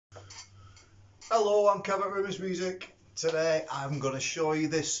Hello, I'm Kevin Rumors Music. Today I'm going to show you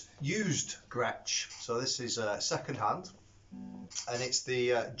this used Gretsch. So this is second hand, and it's the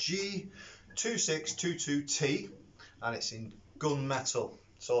G2622T, and it's in gunmetal.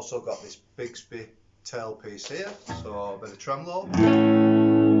 It's also got this Bigsby tailpiece here, so a bit of tremolo.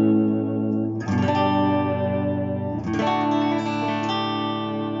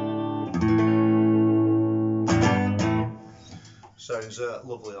 Sounds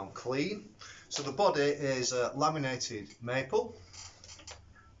lovely on clean. So the body is laminated maple.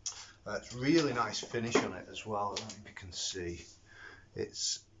 It's really nice finish on it as well. I don't know if you can see.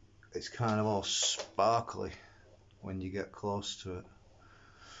 It's kind of all sparkly when you get close to it.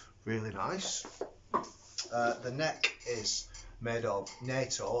 Really nice. The neck is made of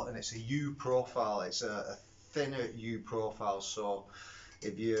NATO, and it's a U profile. It's a thinner U profile. So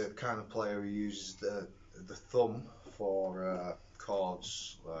if you're the kind of player who uses the thumb for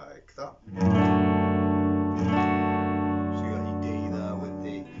chords like that. So you got your D there with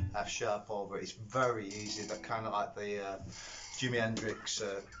the F sharp over it. It's very easy. That kind of like the Jimi Hendrix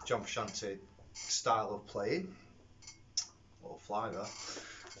John Frusciante style of playing. A little fly there.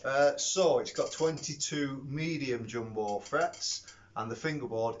 So it's got 22 medium jumbo frets, and the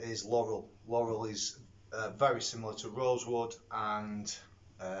fingerboard is laurel. Laurel is very similar to rosewood and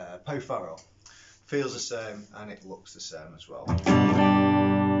pau-ferro. Feels the same and it looks the same as well.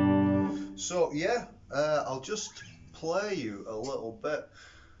 So yeah, I'll just play you a little bit.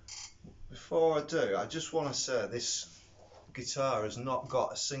 Before I do, I just want to say this guitar has not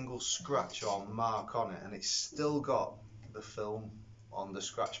got a single scratch or mark on it, and it's still got the film on the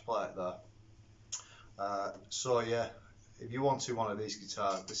scratch plate there. So yeah, if you want one of these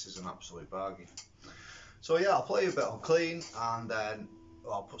guitars, this is an absolute bargain. So yeah, I'll play you a bit on clean, and then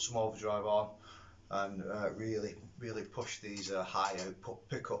I'll put some overdrive on and really push these high output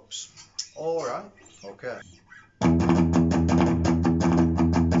pickups. Alright, okay.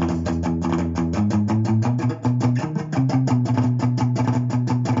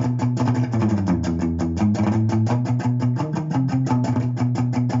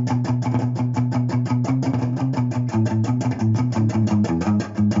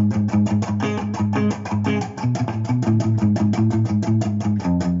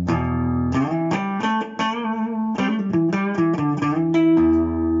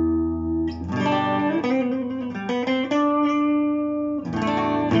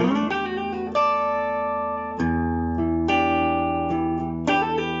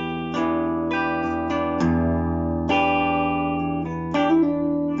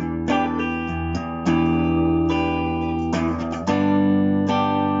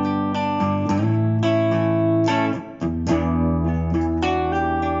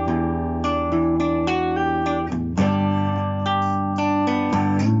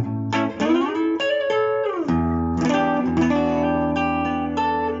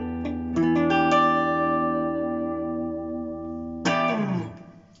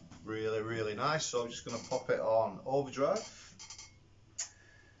 Really nice. So I'm just going to pop it on overdrive.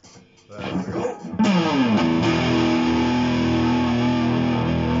 There we go.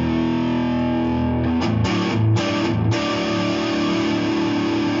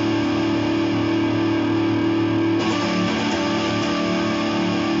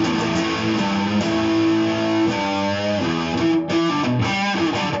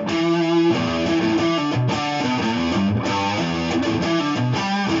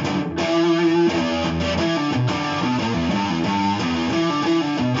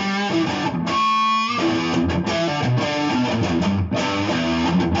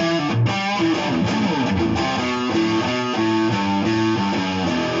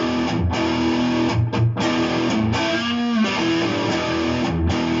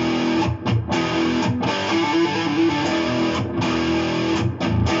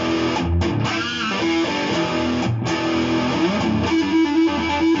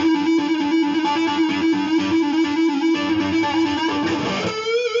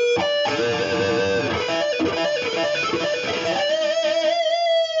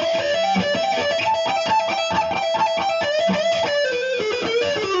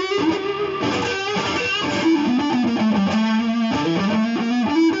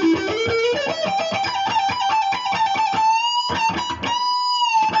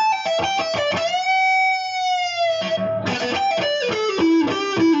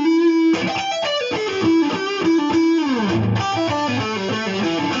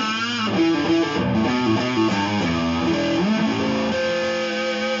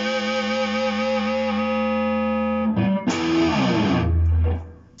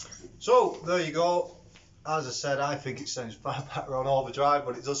 So there you go. as I said, I think it sounds far better on overdrive,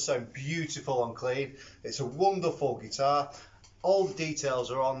 but it does sound beautiful on clean. It's a wonderful guitar. All the details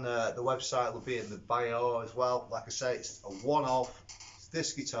are on the website. They'll be in the bio as well. Like I say, it's a one-off. It's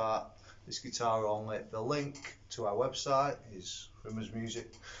this guitar only. The link to our website is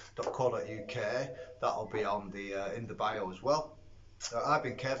rimmersmusic.co.uk. That'll be on the in the bio as well. I've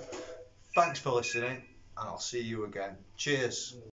been Kev. Thanks for listening, and I'll see you again. Cheers.